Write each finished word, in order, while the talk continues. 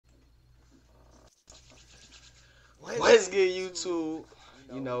What's good, YouTube?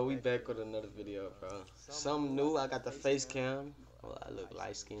 You know, we back with another video, bro. Something new. I got the face cam. Oh, I look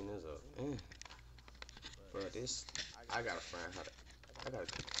light skinned as a. Bro, this. I gotta find how to. I gotta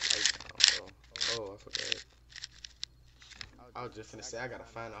keep the face down, bro. Oh, I forgot. I was just finna say, I gotta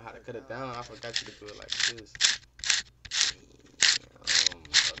find out how to cut it down. I forgot you to do it like this. Oh,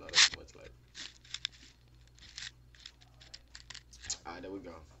 no, that's too much like. Alright, there we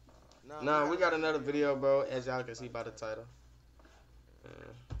go. Nah, we got another video, bro, as y'all can see by the title.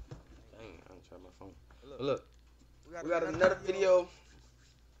 Dang, I'm trying my phone. But look, we got another video.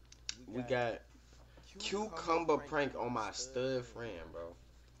 We got Coucumber prank on my stud friend, bro.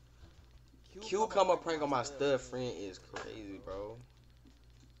 Coucumber prank on my stud friend is crazy, bro.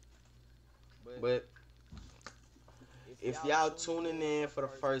 But if y'all tuning in for the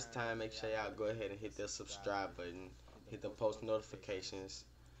first time, make sure y'all go ahead and hit that subscribe button, hit the post notifications.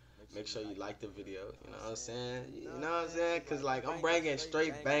 Make sure you like the video, you know what I'm saying? You know what I'm saying? Because, like, I'm bringing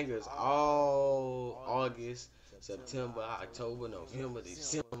straight bangers all August, September, October, November,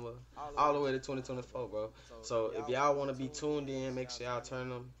 December, all the way to 2024, bro. So, if y'all want to be tuned in, make sure y'all turn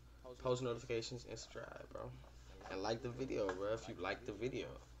them post notifications and subscribe, bro. And like the video, bro, if you like the video.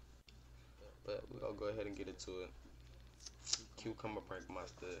 But we're going to go ahead and get into it. Coucumber prank my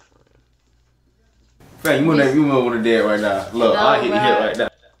stud friend. Fam, you move on the dead right now. Look, I hit the hit right now.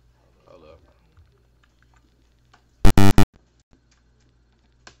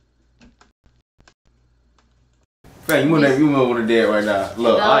 Fam, you move on the dead right now.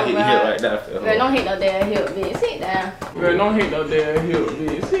 Look, I hit the hit right now. Girl, don't hit no damn hip, bitch. Sit down. Girl, don't hit no damn hip,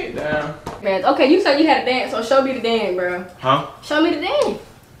 bitch. Sit down. Man, okay, you said you had a dance, so show me the dance, bro. Huh? Show me the dance.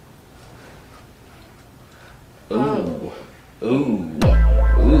 Ooh. Ooh.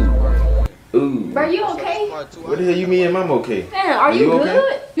 Ooh. Bro, you okay? What the hell you mean I'm okay? Man, are you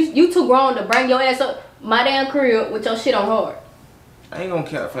good? Okay? You too grown to bring your ass up my damn crib with your shit on hard. I ain't gonna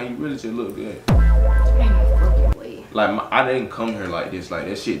cap, fam. You really just look good. Ain't no fucking way. Like, I didn't come here like this. Like,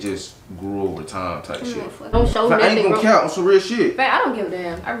 that shit just grew over time type shit. Don't show Fam, nothing, I ain't gonna cap on some real shit. Man, I don't give a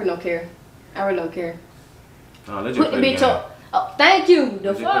damn. I really don't care. I really don't care. Nah, let's Put the bitch up. Oh, thank you.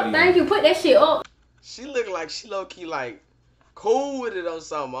 The fuck? Thank you. Put that shit up. She look like she low-key, like, cool with it or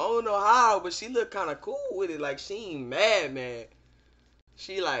something. I don't know how, but she look kind of cool with it. Like, she ain't mad, man.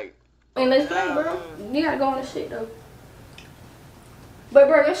 She like... And let's play, bro. You gotta go on the shit, though. But,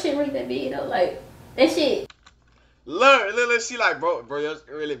 bro, your shit really that big, though. Like, that shit... Look, she like, bro, your shit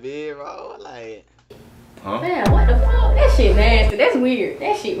really big, bro. Like... Huh? Man, what the fuck? That shit nasty. That's weird.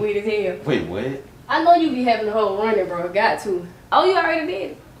 That shit weird as hell. Wait, what? I know you be having the whole running, bro. Got to. Oh, you already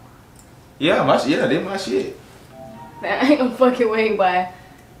did? Yeah, that's my shit. Man, I ain't no fucking way, boy.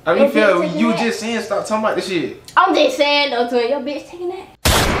 I mean, Phil, you were just saying stop talking about this shit. I'm just saying, though, to your bitch taking that.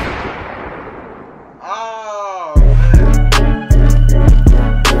 Oh, man.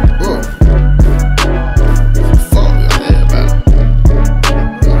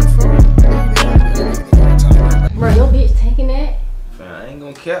 Bro, your bitch taking that? Fam, I ain't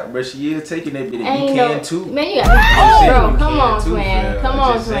gonna cap, bro. She is taking that bitch. You can too. Man, you got bro, come on, twin. Come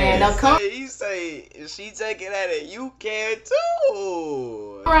on, twin. Now, come. You say she taking that and you can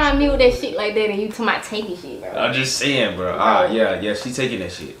too. Around me with that shit like that and you to my taking shit, bro. I'm just saying, bro. Yeah, she taking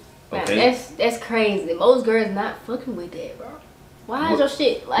that shit. Okay. Man, that's crazy. Most girls not fucking with that, bro. Why is your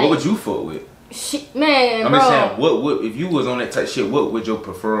shit like? What would you fuck with? Shit, man, I'm bro. just saying, what if you was on that type shit? What would your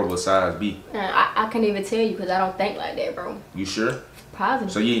preferable size be? I can't even tell you because I don't think like that, bro. You sure?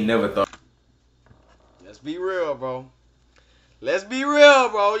 Positive. So you ain't never thought? Let's be real, bro. Let's be real,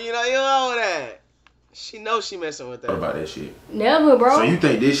 bro. You know that. She knows she messing with that. What about that shit? Never, bro. So you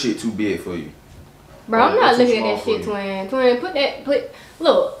think this shit too big for you? Bro, I'm not looking at that shit, twin. Twin,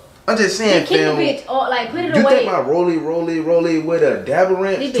 look. I'm just saying, keep the bitch, like, put it away. You think my rolly with a dabber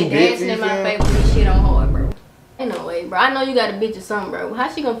ranch This too bitch big dancing for you, in my fam? face with this shit on hard, bro. Ain't no way, bro. I know you got a bitch or something, bro. How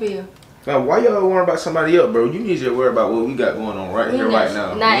she gonna feel? Now, why y'all worry about somebody else, bro? You need to worry about what we got going on right here, right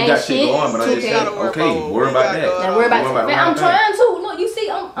now. We got shit going, but I just said, okay, worry about that. Now, worry about that. I'm trying to. Look, you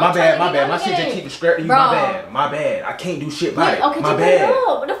see, I'm my bad. My shit just keep scratching you. My bad. I can't do shit about it. Okay, my bad.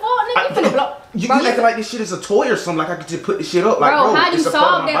 What the fuck, nigga? You finna blow. You acting like this shit is a toy or something. Like I could just put this shit up. Like, bro, how you it's a part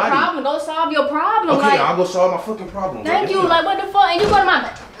solve of my that body. problem? Go solve your problem. Okay, like, I'll go solve my fucking problem. Thank you. Like, what the fuck? And you go to my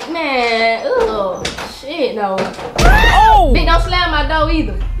man. Ugh, shit, no. Oh! Bitch, don't slam my door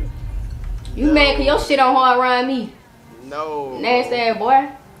either. You mad cause your shit on hard around me? No. Nasty ass boy.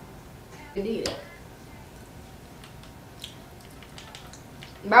 You did that.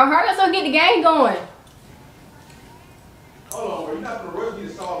 Bro, hurry up so get the game going. Hold on, bro. You're not gonna rush me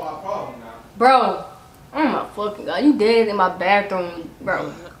to solve my problem now. Bro, oh my fucking god. You dead in my bathroom,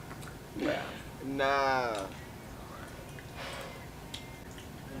 bro. Nah.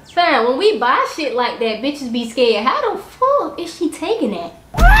 Fam, when we buy shit like that, bitches be scared. How the fuck is she taking that?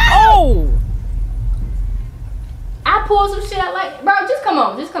 Oh! I pull some shit out like, bro, just come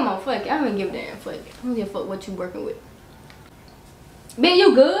on, fuck it. I don't give a damn, fuck it. I don't give a fuck what you working with. Ben,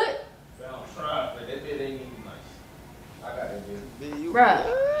 you good? I'm trying, but that bit ain't even nice. I got that bit. Bruh.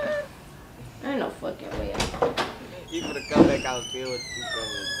 Ain't no fucking way. You finna come back out still with you.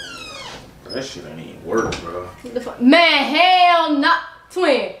 That shit ain't even work, bro. Man, hell no.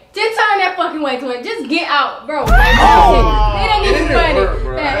 Twin, just turn that fucking way, twin. Just get out, bro. Like, it ain't even funny. Work,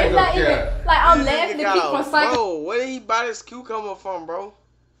 bro. Man, it's not even, like, I'm laughing to keep from psycho. Bro, where did he buy this cucumber from, bro?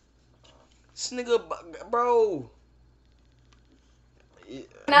 This nigga, bro.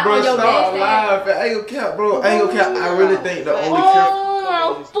 Not Bro, on your stop best lying. I ain't gonna cap, bro. I ain't gonna cap. I really think the only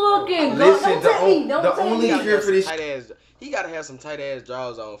Oh, fucking listen, don't the only cure for this. Tight ass, he gotta have some tight ass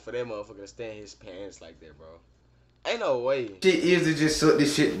drawers on for that motherfucker to stand his pants like that, bro. Ain't no way. Shit is to just suck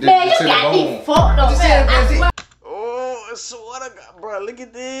this shit. Man, you got me fucked up, man. Oh, I swear to God, bro. Look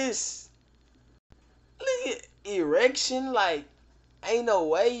at this. Look at erection. Like, ain't no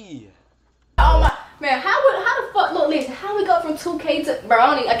way. Oh my, man, how the fuck, look, listen, how we go from 2K to, bro,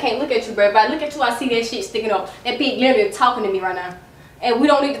 I can't look at you, bro. If I look at you, I see that shit sticking up. That bitch literally talking to me right now. And we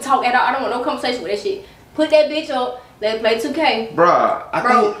don't need to talk at all. I don't want no conversation with that shit. Put that bitch up. Let's play 2K.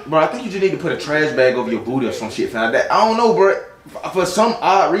 I think you just need to put a trash bag over your booty or some shit. Fam. That, I don't know, bro. For some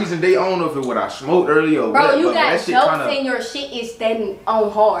odd reason, I don't know if it what I smoked earlier or bro, what. you got jokes and your shit is standing on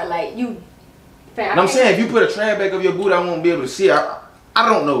hard. Like, you, fam. I'm saying, if you put a trash bag over your booty, I won't be able to see. I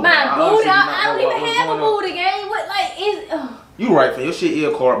don't know. My booty, I don't even have a booty, gang. What, like, is... You right, fam. Your shit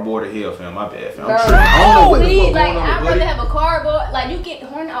is cardboard to hell, fam. My bad, fam. Bro, I'm tripping. I don't know what the fuck like, going on, I'd buddy. rather have a cardboard. Like, you get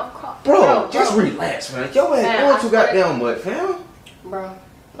horny off cardboard. Bro, just relax, man. Your ass going too goddamn much, fam. Bro,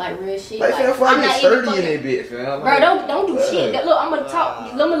 like, real shit. Like, fam, if I get sturdy in that bitch, fam. Bro, don't do shit. Look, I'm gonna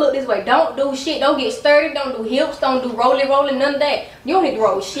talk. Let me look this way. Don't do shit. Don't get sturdy. Don't do hips. Don't do rolling, none of that. You don't need to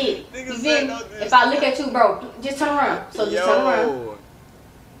roll shit. You feel me? If I look at you, bro, just turn around. So just turn around.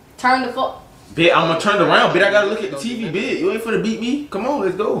 Turn the fuck. Bitch, I'm gonna turn around, bitch. I gotta look at the TV, bitch. You ain't finna beat me. Come on,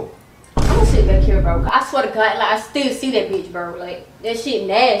 let's go. I'm gonna sit back here, bro. I swear to God, like, I still see that bitch, bro. Like, that shit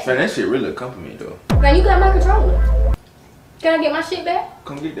nasty. Man, that shit really a compliment, though. Man, you got my controller. Can I get my shit back?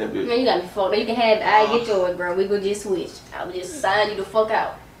 Come get that bitch. Man, you got me fucked up. You can have it. I get yours, bro. We go just switch. I will just sign you the fuck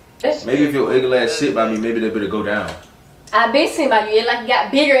out. Maybe if your ugly ass sit by me, maybe they better go down. I been sitting by you. It like you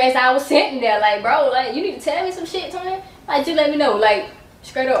got bigger as I was sitting there. Like, bro, like, you need to tell me some shit, Tony. Like, just let me know. Like,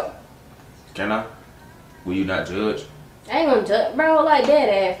 straight up. Can I? Will you not judge? I ain't gonna judge, bro. Like that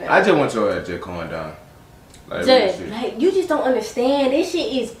ass. Man. I just want your ass just calm down. Like, judge, like, you just don't understand. This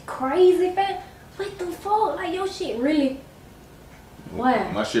shit is crazy, fam. What the fuck? Like, your shit really.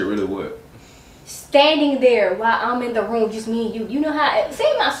 What? My shit really what? Standing there while I'm in the room, just me and you. You know how?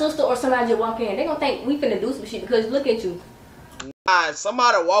 Say my sister or somebody just walk in, they gonna think we finna do some shit because look at you.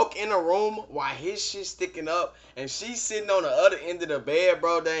 Somebody walk in a room while his shit sticking up and she's sitting on the other end of the bed,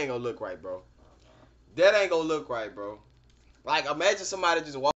 bro. That ain't gonna look right, bro. That ain't gonna look right, bro. Like, imagine somebody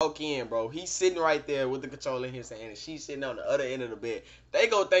just walk in, bro. He's sitting right there with the controller in his hand and she's sitting on the other end of the bed. They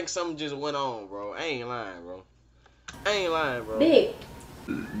gonna think something just went on, bro. I ain't lying, bro. I ain't lying, bro. Big.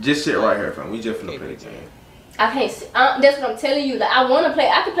 Just sit right here, fam. We just finna play the game. I can't. That's what I'm telling you. Like, I wanna play.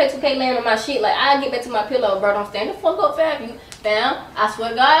 I can play 2K laying on my shit. Like, I get back to my pillow, bro. Don't stand the fuck up, fam. You, fam. I swear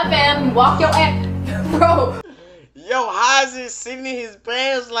to God, fam. You walk your ass, bro. Yo, how is it sitting in his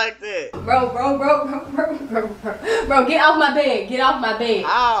pants like that? Bro, get off my bed. Get off my bed.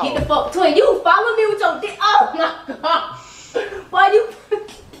 Ow. Get the fuck. Twin, you follow me with your dick. Oh my God. Why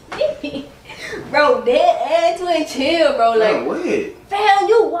you? Bro, dead ass, twin, chill, bro. Like, what? Fam,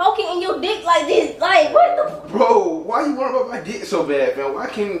 you walking in your dick like this. Like, what the? Bro, why you worried about my dick so bad, fam? Why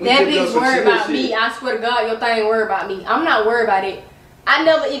can't we that bitch worried about me? I swear to God, your thing worried about me. I'm not worried about it. I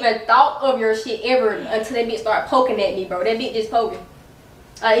never even thought of your shit ever until that bitch started poking at me, bro. That bitch just poking.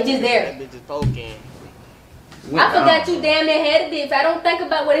 It's just there. That bitch is poking. I forgot you damn near had a dick. If I don't think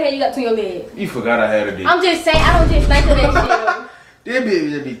about what the hell you got between your legs. You forgot I had a dick. I'm just saying, I don't just think of that shit, bro. That bitch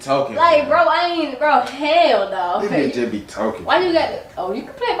just be talking. Like, bro, I ain't, bro, hell no. That bitch just be talking. Why you got to, oh, you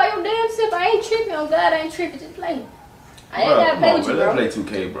can play by your damn self. I ain't tripping. On God, I ain't tripping. Just play. I ain't gotta play with you, bro. Let's play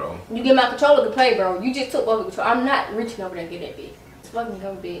 2K, bro. You get my controller to play, bro. You just took both the control. I'm not reaching over there to get that bitch. It's fucking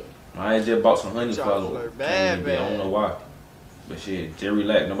come big. I ain't just bought some honey follow. Bad, I don't know why. But shit, just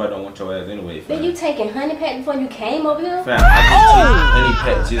relax. Nobody don't want your ass anyway. Then you taking honey pack before you came over here? Fam, I just take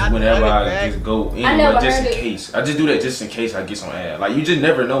honey pack just whenever I just go anywhere, just in case. I just do that just in case I get some ass. Like, you just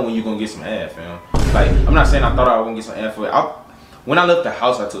never know when you gonna get some ass, fam. Like, I'm not saying I thought I was gonna get some ass for it. When I left the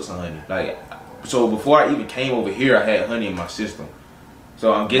house, I took some honey. Like, so before I even came over here, I had honey in my system.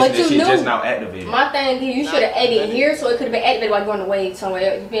 So I'm guessing this shit just now activated. My thing is, you should have ate it here, so it could have been activated while you on the way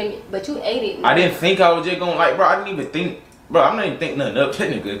somewhere else. You feel me? But you ate it. I didn't think I was just gonna like, bro. I didn't even think, bro. I'm not even thinking nothing up.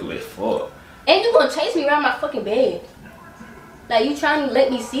 Technically, fuck. And you gonna chase me around my fucking bed? Like you trying to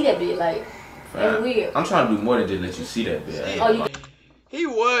let me see that bitch? Like that's weird. I'm trying to do more than just let you see that bitch. Oh, you. He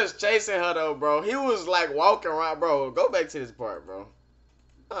was chasing her though, bro. He was like walking around, bro. Go back to this part, bro.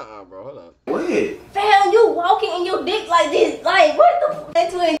 Bro, hold on. What? Fam, you walking in your dick like this. Like, what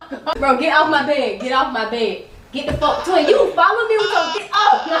the fuck? Bro, get off my bed. Get off my bed. Get the fuck. Twin, you follow me with your get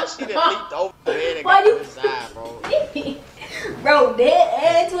off. She done leaped over the bed and Why got you? to the side, bro. Bro, dead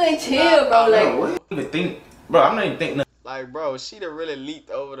ass twin, chill, bro. Like, what? Even think, bro. I'm not even thinking nothing Like, bro, she done really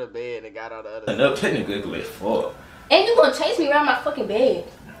leaped over the bed and got on the other side. up. Technically, fuck. and you gonna chase me around my fucking bed?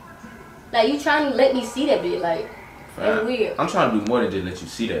 Like, you trying to let me see that bitch? Like, that's weird. I'm trying to do more than just let you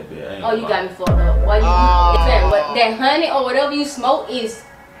see that bitch. Oh, you got me fucked up. Why you? What, that honey or whatever you smoke is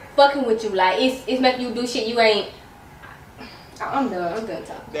fucking with you. Like, it's making you do shit you ain't. I'm done. I'm done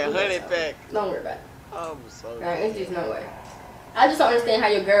talking. That honey pack. Don't worry about it. I'm so Right, it's just no way. I just don't understand how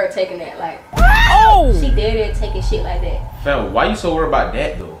your girl taking that. Like, she dead there taking shit like that. Fam, why you so worried about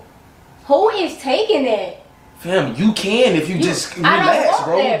that though? Who is taking that? Fam, you can if you just relax,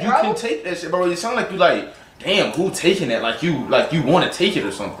 bro. That, you can take that shit, bro. It sound like you like, damn, who taking that? Like you want to take it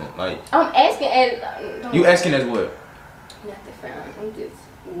or something. Like I'm asking as you asking as what? Nothing, fam. I'm just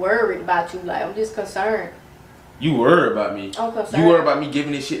worried about you. Like, I'm just concerned. You worried about me? I'm concerned. You worried about me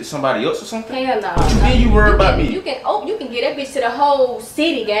giving this shit to somebody else or something? Hell no. What you mean you worried about me? You can get that bitch to the whole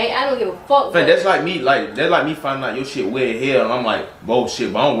city, gang. I don't give a fuck. Fam, that's like me finding out your shit wet as hell, and I'm like, whoa,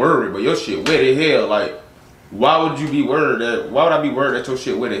 shit, but I'm worried, but your shit wet as hell. Like, why would you be worried that? Why would I be worried that your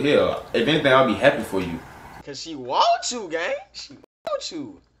shit wet as hell? If anything, I'll be happy for you. Cause she wants you, gang. She wants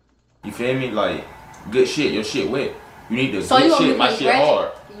you. You feel me? Like, good shit, your shit wet. You need to So good you shit, my shit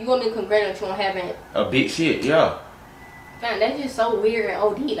hard. You want me to congratulate you on having A big shit, yeah. Man, that's just so weird and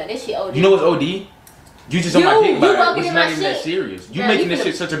OD. Like, that shit OD. You know what's OD? You just on my dick about it, walking which in not my even that shit. serious. You Man, making you this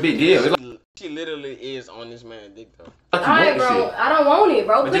shit such a big deal. It's like She literally is on this man's dick though. you Alright, want the bro. shit. I don't want it,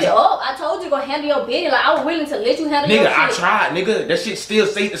 bro. But Put it just- up. I told you to go handle your business. Like, I was willing to let you handle your Nigga, shit. I tried, nigga. That shit still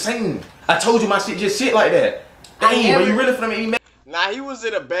stayed the same. I told you my shit just shit like that. Dang, bro, you really finna make me mad? Nah, he was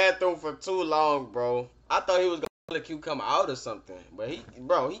in the bathroom for too long, bro. I thought he was gonna let the cucumber out or something. But he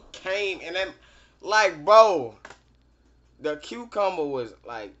came and then, like, bro, the cucumber was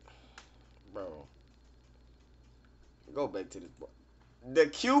like, bro, go back to this, bro. The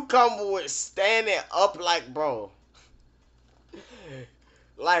cucumber was standing up like, bro.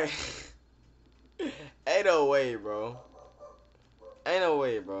 Like, ain't no way, bro. Ain't no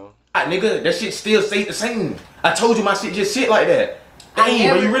way, bro. Nigga, that shit still stayed the same. I told you my shit just shit like that. Dang,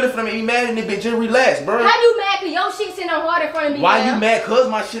 bro, you really finna make me mad in this bitch. Just relax, bro. How you mad cause your shit sitting on hard in front of me? Why man? you mad? Cause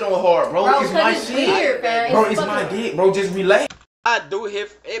my shit on hard, bro. Bro, It's my it's shit. weird, man. Bro, it's my dick, bro. Just relax. I do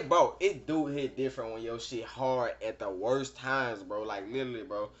hit it, bro. It do hit different when your shit hard at the worst times, bro. Like literally,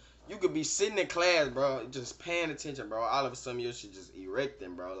 bro. You could be sitting in class, bro, just paying attention, bro. All of a sudden, your shit just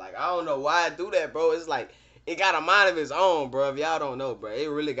erecting, bro. Like I don't know why I do that, bro. It's like it got a mind of its own, bro. If y'all don't know, bro, it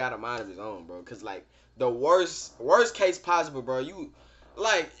really got a mind of its own, bro. Cause like the worst case possible, bro. You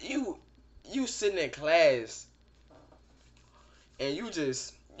sitting in class and you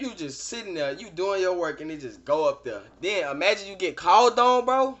just sitting there, you doing your work, and it just go up there. Then imagine you get called on,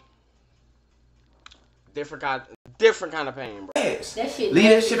 bro. Different kind of pain, bro. That shit Leave that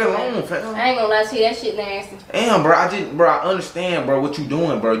nasty, shit bro. alone, fam. I ain't gonna lie to you, that shit nasty. Damn, bro, I understand, bro, what you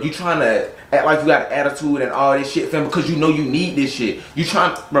doing, bro. You trying to act like you got an attitude and all this shit, fam, because you know you need this shit. You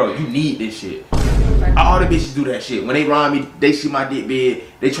need this shit. All the bitches do that shit. When they rhyme me, they see my dick big,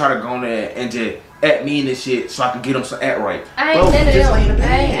 they try to go on there and just act mean and shit so I can get them some act right. I ain't bro, none of just them. lay in the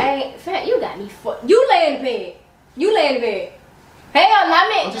bed. I ain't, fat, you got me fucked. You lay in the bed. You lay in the bed. Hell, not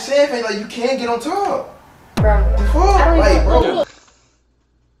me. I'm just saying, fam, like you can't get on top. Bro, The fuck? I don't Like, even bro. look.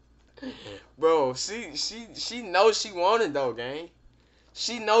 Bro, she knows she wanted though, gang.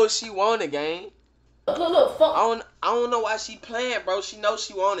 She knows she wanted, gang. Look, fuck. I don't know why she playing, bro. She knows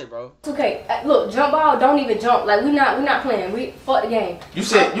she wanted, bro. It's okay. Look, jump ball, don't even jump. Like, we not playing. We fuck the game. You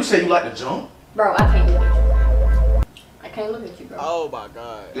said you like to jump? Bro, I can't look at you. I can't look at you, bro. Oh my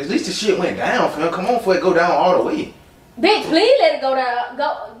god. At least the shit went down, fam. Come on, before it go down all the way. Bitch, please let it go down.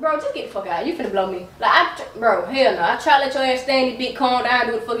 Go, bro, just get the fuck out. You finna blow me. Like, bro, hell no. I try to let your ass stay in this bitch, calm down,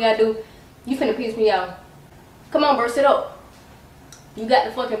 do what the fuck you gotta do. You finna piss me off. Come on, bro, sit up. You got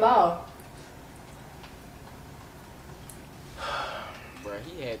the fucking ball. Bro,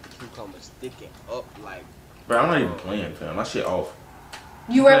 he had the cucumber sticking up like. Bro, I'm not even playing, fam. My shit off.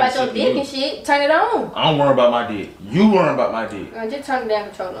 You worry about your dick and shit. Turn it on. I don't worry about my dick. You worry about my dick. Man, just turn the damn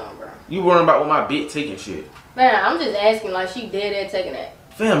control on, bro. You worrying about what my bitch taking shit. Man, I'm just asking like she dead at taking that.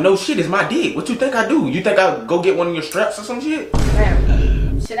 Fam, no shit, it's my dick. What you think I do? You think I go get one of your straps or some shit?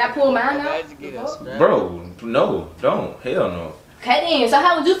 Man, should I pull mine out? Bro, no, don't. Hell no. Okay then, so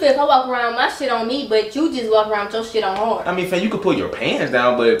how would you feel if I walk around with my shit on me, but you just walk around with your shit on hard? I mean, fam, you could pull your pants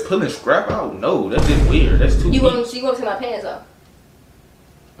down, but pulling scrap out, no, that's just weird. That's too You won't take my pants off?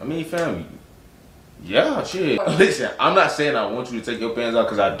 I mean, fam, yeah, shit. Listen, I'm not saying I want you to take your pants off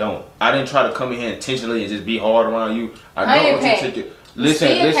because I don't. I didn't try to come in here intentionally and just be hard around you. I don't want you to take it. Listen,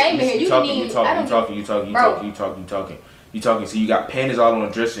 you talking. So you got panties all on the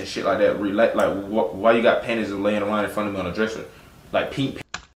dresser and shit like that. Like why you got panties laying around in front of me on the dresser? Like pink.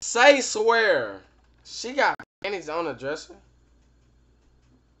 Say swear. She got panties on the dresser?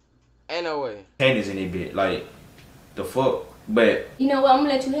 Ain't no way. Panties in it, bit. Like, the fuck? But you know what? I'm gonna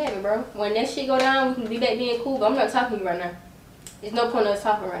let you have it, bro. When that shit go down, we can be back being cool. But I'm not talking to you right now. There's no point in us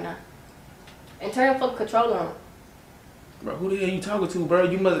talking right now. And turn the fucking controller on. Bro, who the hell you talking to, bro?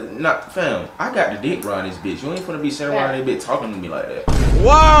 You must not, fam. I got the dick around this bitch. You ain't finna be sitting around this bitch talking to me like that.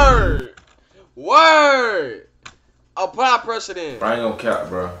 Word, word. Apply pressure then. Bro, I ain't gonna cap,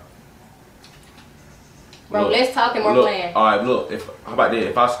 bro. Bro, look, let's talk and more plan. All right, look. How about that?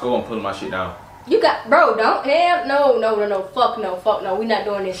 If I score, I'm pulling my shit down. You got, bro, don't, hell, no, fuck no, we not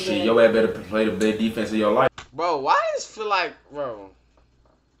doing this shit, again. Your ass better play the best defense of your life. Bro, why does it feel like, bro?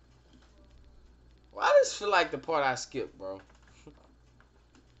 Why does it feel like the part I skipped, bro?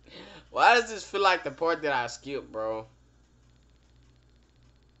 Why does this feel like the part that I skipped, bro?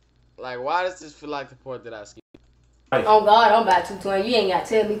 Like, why does this feel like the part that I skipped? Oh, God, I'm about 220. You ain't got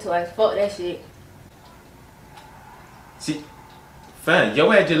to tell me twice. Fuck that shit. See, fam,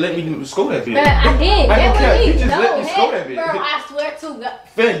 your ass just let me score that bitch. Man, I did. You just let me score that bitch. Bro, I swear to God.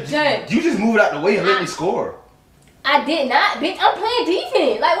 Fam, you just moved out the way and let me score. I did not, bitch. I'm playing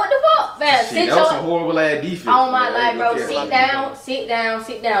defense. Like, what the fuck? Man, shit, that was some horrible ass defense. Oh, my life, bro. Sit down.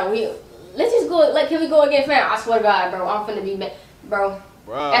 Let's just go. Like, can we go again, fam? I swear to God, bro. I'm finna be back. Bro.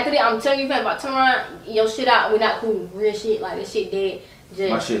 After that, I'm telling you, fam, about turn around, your shit out. We not cool. Real shit. Like, this shit dead.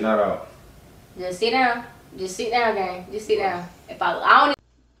 My shit not out. Just sit down. Just sit down, gang. Just sit down. If I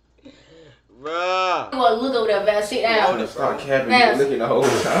don't. Bruh. You wanna look over there, man. Sit down. Stop capping. You're looking the whole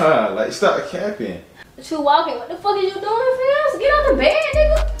time. Like, stop capping. But you walking. What the fuck is you doing, fam? Get out the bed,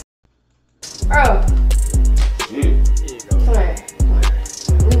 nigga. Bro. Shit. Come on.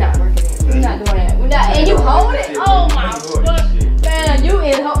 We not working it. We not doing that. We not. And you hold it. Oh my god. Man, you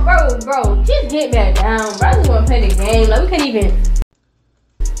is bro. Just get back down, bro. I just wanna play the game. Like, we can't even.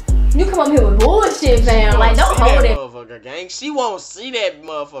 You come up here with bullshit, fam. Like, don't hold it. Motherfucker, gang. She won't see that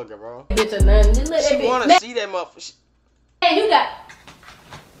motherfucker, bro. Bitch or nothing. Just let that bitch. She wanna see that motherfucker. Hey, you got.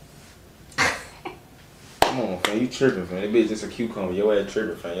 Come on, fam. You tripping, fam. That bitch just a cucumber. Your ass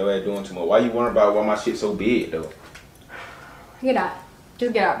tripping, fam. Your ass doing too much. Why you worrying about why my shit so big, though? Get out.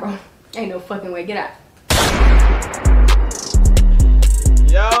 Just get out, bro. Ain't no fucking way. Get out.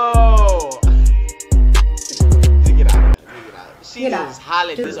 Yo. Just get out. She is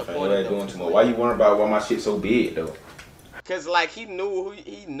highly disappointed. Your ass doing too much. Why you worrying about why my shit so big, though? Cause like he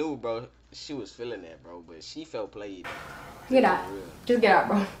knew, bro. She was feeling that, bro. But she felt played. Get out. Just get out,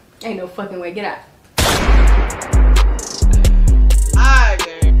 bro. Ain't no fucking way. Get out. Alright,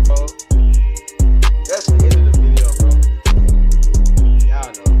 gang, bro. That's the end of the video, bro.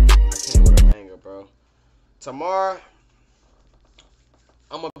 Y'all know I came with a banger, bro. Tomorrow,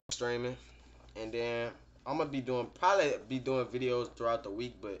 I'm gonna be streaming, and then I'm gonna probably be doing videos throughout the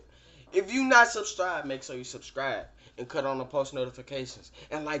week. But if you not subscribed, make sure you subscribe and cut on the post notifications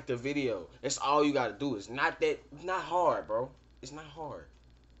and like the video. That's all you gotta do. It's not hard, bro. It's not hard.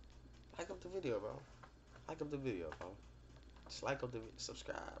 Like up the video, bro. Like up the video, bro. Just like up the video.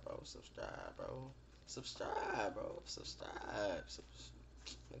 Subscribe, bro. Subscribe, bro. Subscribe, bro. Subscribe.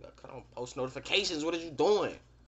 Nigga, cut on post notifications. What are you doing?